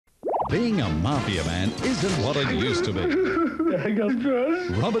Being a mafia man isn't what it used to be.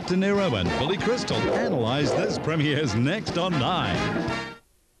 Robert De Niro and Billy Crystal analyse this premiere's next on 9.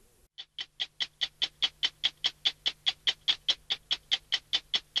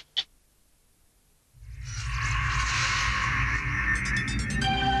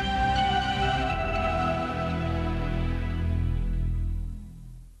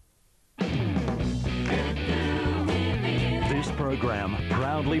 Program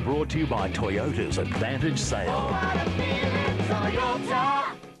proudly brought to you by Toyota's Advantage Sale.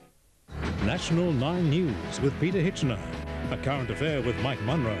 National 9 News with Peter Hitchener. A current affair with Mike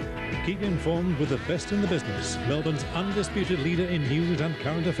Munro. Keep informed with the best in the business. Melbourne's undisputed leader in news and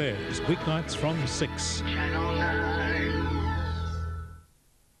current affairs. Weeknights from 6.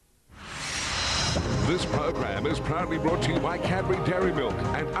 This program is proudly brought to you by Cadbury Dairy Milk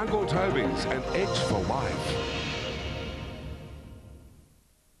and Uncle Toby's and Eggs for Life.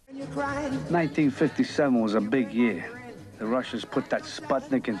 1957 was a big year. The Russians put that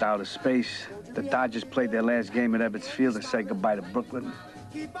Sputnik into outer space. The Dodgers played their last game at Ebbets Field to say goodbye to Brooklyn.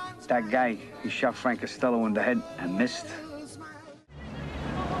 That guy, he shot Frank Costello in the head and missed.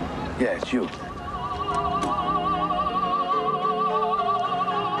 Yeah, it's you.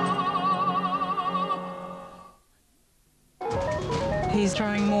 He's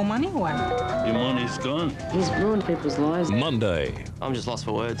throwing more money away. Your money's gone. He's ruined people's lives. Monday. I'm just lost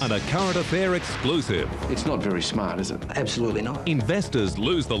for words. And a current affair exclusive. It's not very smart, is it? Absolutely not. Investors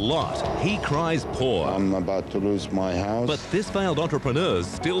lose the lot. He cries poor. I'm about to lose my house. But this failed entrepreneur's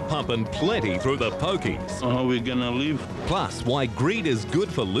still pumping plenty through the pokies. How are we gonna live? Plus, why greed is good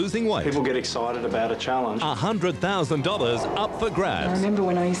for losing weight. People get excited about a challenge. $100,000 up for grabs. I remember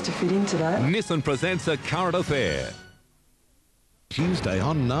when I used to fit into that. Nissan presents a current affair. Tuesday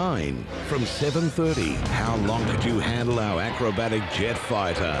on 9 from 7:30. How long could you handle our acrobatic jet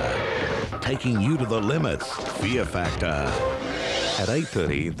fighter? Taking you to the limits. Fear Factor. At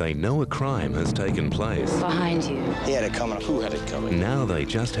 8:30, they know a crime has taken place. Behind you. He had it coming. Who had it coming? Now they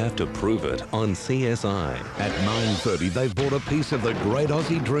just have to prove it on CSI. At 9:30, they've bought a piece of the great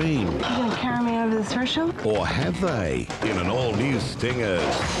Aussie dream. You gonna carry me over the threshold? Or have they? In an all-new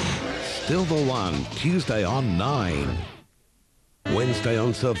Stingers. Still the one. Tuesday on 9. Wednesday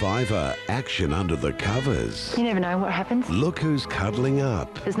on Survivor, action under the covers. You never know what happens. Look who's cuddling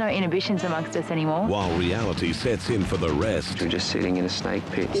up. There's no inhibitions amongst us anymore. While reality sets in for the rest. You're just sitting in a snake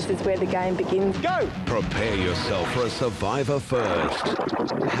pit. This is where the game begins. Go! Prepare yourself for a Survivor first.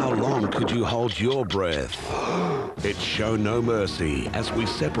 How long could you hold your breath? It's Show No Mercy as we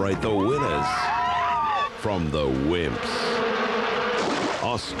separate the winners from the wimps.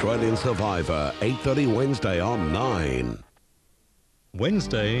 Australian Survivor, 8:30 Wednesday on 9.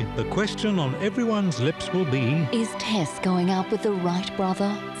 Wednesday, the question on everyone's lips will be... Is Tess going out with the right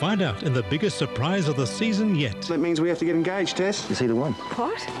brother? Find out in the biggest surprise of the season yet. That means we have to get engaged, Tess. You see the one?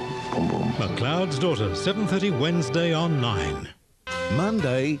 What? Boom, boom. McLeod's Daughter, 7:30 Wednesday on 9.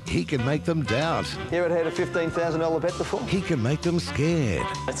 Monday, he can make them doubt. You ever had a $15,000 bet before? He can make them scared.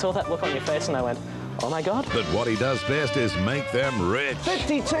 I saw that look on your face and I went, oh my God. But what he does best is make them rich.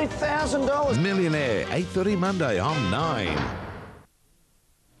 $52,000! Millionaire, 8:30 Monday on 9.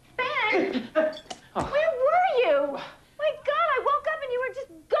 Where were you? My God, I woke up and you were just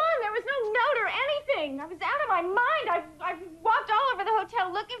gone. There was no note or anything. I was out of my mind. I walked all over the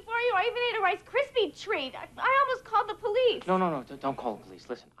hotel looking for you. I even ate a Rice Krispie treat. I almost called the police. No, don't call the police.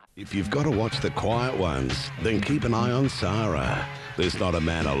 Listen. If you've got to watch The Quiet Ones, then keep an eye on Sarah. There's not a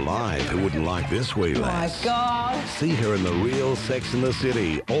man alive who wouldn't like this wee lass. My God. See her in the real Sex and the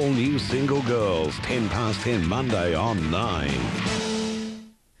City. All new Single Girls, 10 past 10 Monday on 9.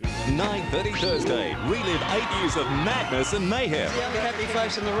 9:30 Thursday. Relive 8 years of madness and mayhem. The only happy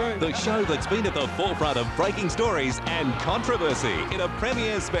face in the room. The show that's been at the forefront of breaking stories and controversy in a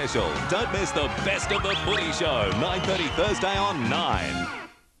premiere special. Don't miss the best of the Footy Show. 9:30 Thursday on 9.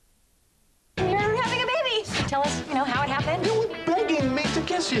 You're having a baby. Tell us, how it happened. You were begging me to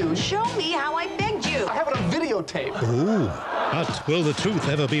kiss you. Show me how I begged you. I have it on videotape. Ooh, but will the truth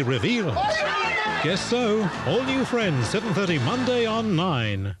ever be revealed? Guess so. All new Friends, 7:30 Monday on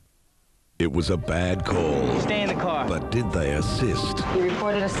 9. It was a bad call. Stay in the car. But did they assist? You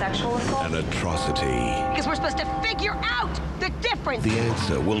reported a sexual assault? An atrocity. Because we're supposed to figure out the difference. The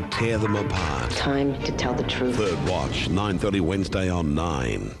answer will tear them apart. Time to tell the truth. Third watch, 9:30 Wednesday on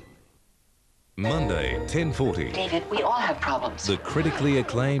 9. Monday, 10:40. David, we all have problems. The critically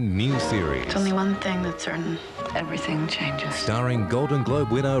acclaimed new series. There's only one thing that's certain. Everything changes. Starring Golden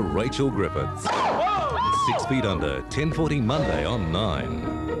Globe winner Rachel Griffiths. 6 Feet Under, 10:40 Monday on 9.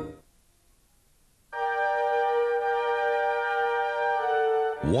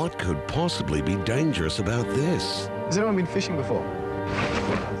 What could possibly be dangerous about this? Has anyone been fishing before?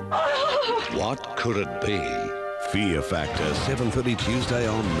 What could it be? Fear Factor, 7:30 Tuesday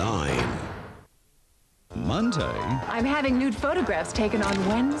on 9. Monday. I'm having nude photographs taken on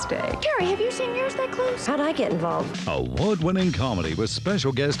Wednesday. Carrie, have you seen yours that close? How'd I get involved? Award-winning comedy with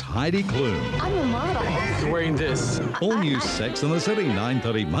special guest Heidi Klum. I'm a model. You're wearing this. All new Sex and the City,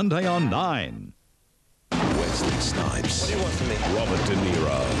 9:30 Monday on 9. Wesley Snipes. What do you want from me? Robert De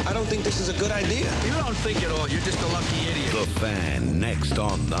Niro. I don't think this is a good idea. You don't think at all. You're just a lucky idiot. The Fan, next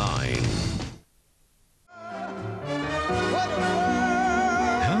on 9.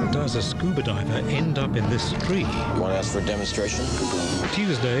 How does a scuba diver end up in this tree? You want to ask for a demonstration?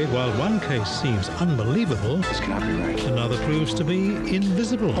 Tuesday, while one case seems unbelievable, This cannot be right. another proves to be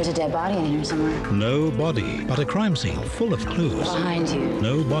invisible. There's a dead body in here somewhere. No body, but a crime scene full of clues. Behind you.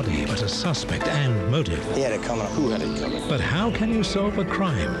 No body, but a suspect and motive. He had it coming. Who had it coming? But how can you solve a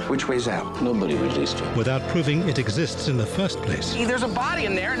crime Which way's out? Nobody released her. without proving it exists in the first place? There's a body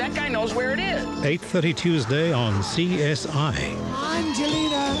in there, and that guy knows where it is. 8:30 Tuesday on CSI.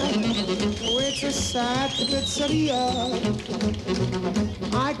 Angelina, it's a sad pizzeria.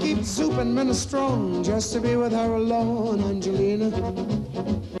 I keep souping minestrone just to be with her alone, Angelina.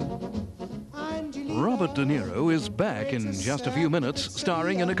 Robert De Niro is back in just a few minutes,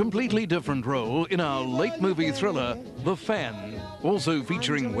 starring in a completely different role in our late movie thriller, The Fan, also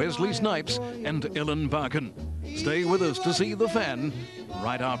featuring Wesley Snipes and Ellen Barkin. Stay with us to see The Fan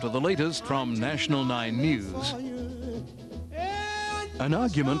right after the latest from National 9 News. An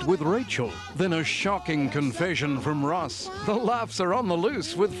argument with Rachel, then a shocking confession from Ross. The laughs are on the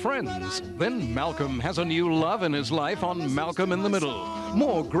loose with friends. Then Malcolm has a new love in his life on Malcolm in the Middle.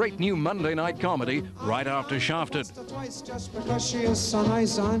 More great new Monday night comedy right after Shafted. Just because she is so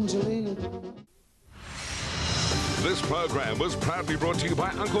nice, Angelina. This program was proudly brought to you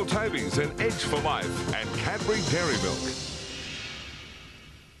by Uncle Toby's and Edge for Life and Cadbury Dairy Milk.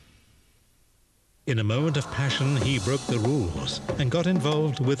 In a moment of passion, he broke the rules and got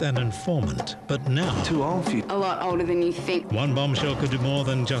involved with an informant. But now, Too old for you. A lot older than you think. one bombshell could do more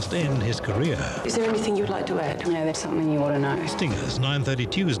than just end his career. Is there anything you'd like to add? No, there's something you ought to know. Stingers, 9:30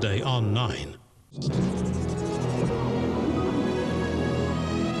 Tuesday on 9.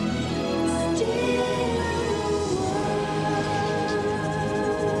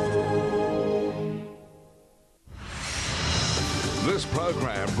 This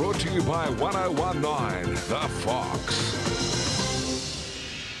program brought to you by 1019 The Fox.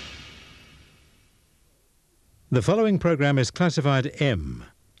 The following program is classified M.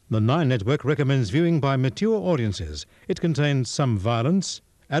 The 9 Network recommends viewing by mature audiences. It contains some violence,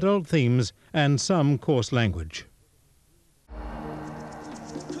 adult themes, and some coarse language.